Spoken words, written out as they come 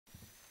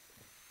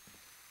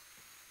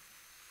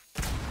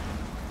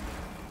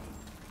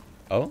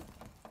Oh?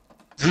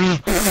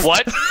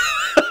 What?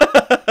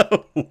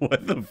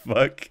 What the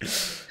fuck?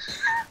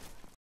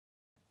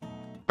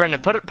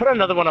 Brendan, put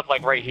another one up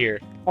like right here.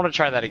 I want to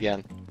try that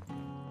again.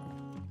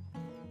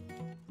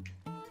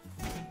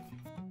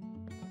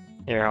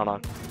 Here, hold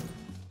on.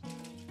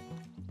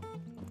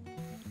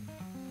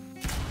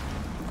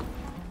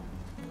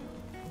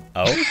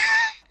 Oh?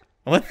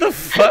 What the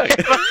fuck?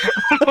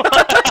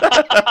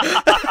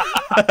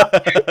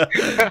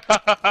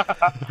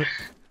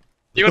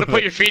 You want to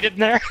put your feet in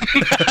there?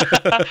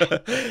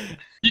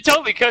 You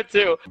totally could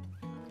too.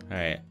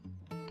 Alright.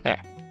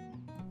 There.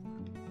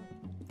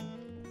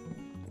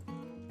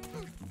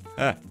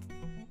 Ah.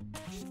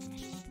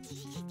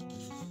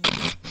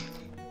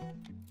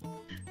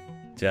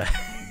 Yeah,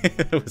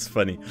 that was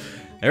funny.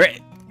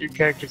 Alright. Your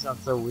character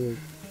sounds so weird.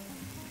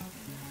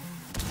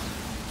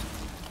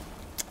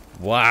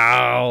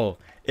 Wow.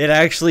 It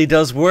actually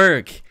does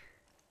work.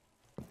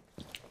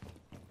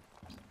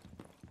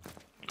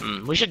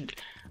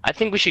 I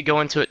think we should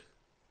go into it.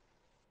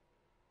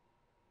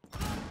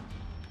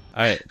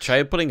 Alright,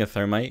 try putting a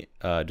thermite,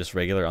 just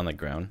regular on the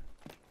ground,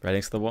 right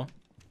next to the wall.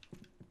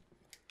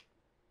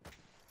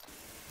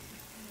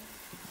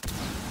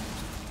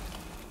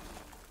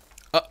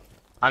 Oh,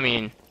 I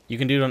mean, you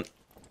can do it on...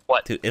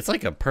 What? Dude, it's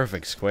like a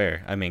perfect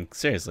square. I mean,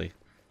 seriously.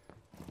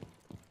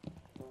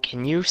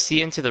 can you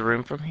see into the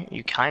room from here?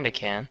 You kind of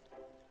can.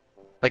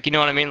 Like, you know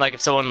what I mean? Like, if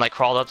someone, like,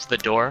 crawled up to the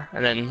door,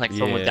 and then, like,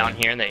 someone went down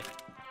here, and they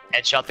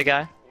headshot the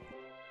guy.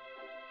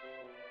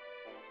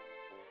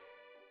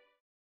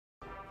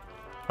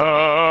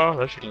 Oh,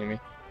 they're shooting at me.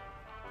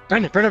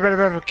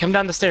 Brendan, come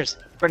down the stairs.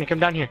 Brendan, come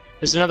down here.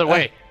 There's another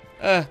way.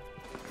 Hurry,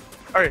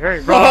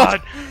 run!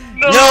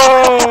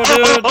 No,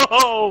 dude!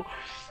 No!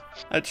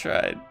 I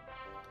tried.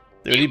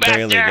 Dude, You he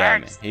barely got me.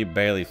 bastards! He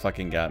barely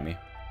fucking got me.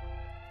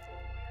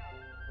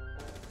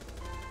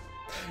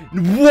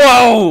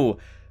 Whoa!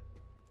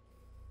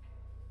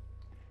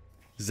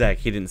 Zach,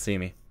 he didn't see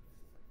me.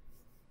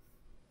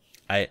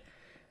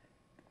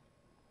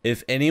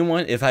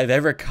 If I've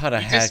ever caught a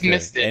hacker, just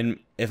missed it. and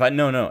if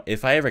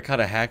I ever caught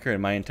a hacker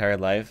in my entire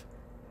life,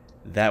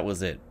 that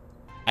was it.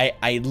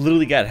 I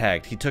literally got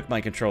hacked. He took my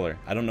controller.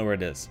 I don't know where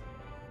it is.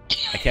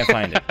 I can't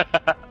find it.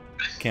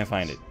 Can't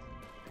find it.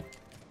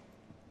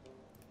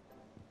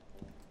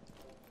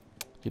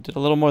 You did a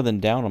little more than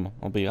down him,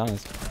 I'll be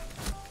honest.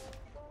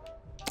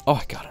 Oh,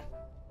 I got him.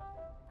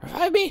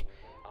 Revive me!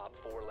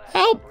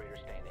 Help!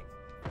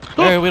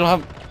 Hey, we don't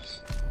have...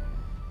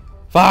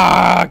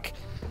 Fuck!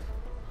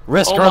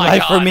 Risk her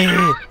life for me!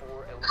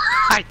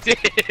 I did!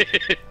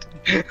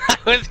 I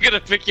was gonna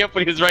pick you up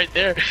when he was right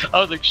there.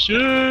 I was like,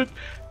 shit!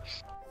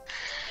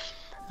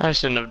 I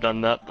shouldn't have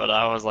done that, but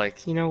I was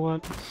like, you know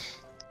what?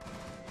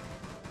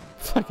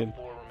 Fucking...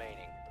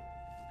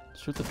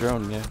 Shoot the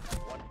drone, yeah.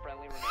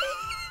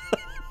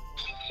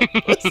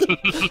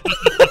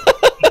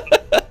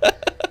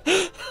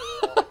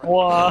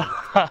 Wow.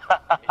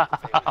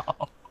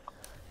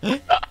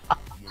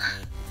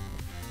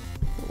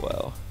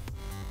 Wow.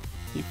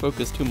 You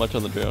focused too much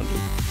on the drone, dude.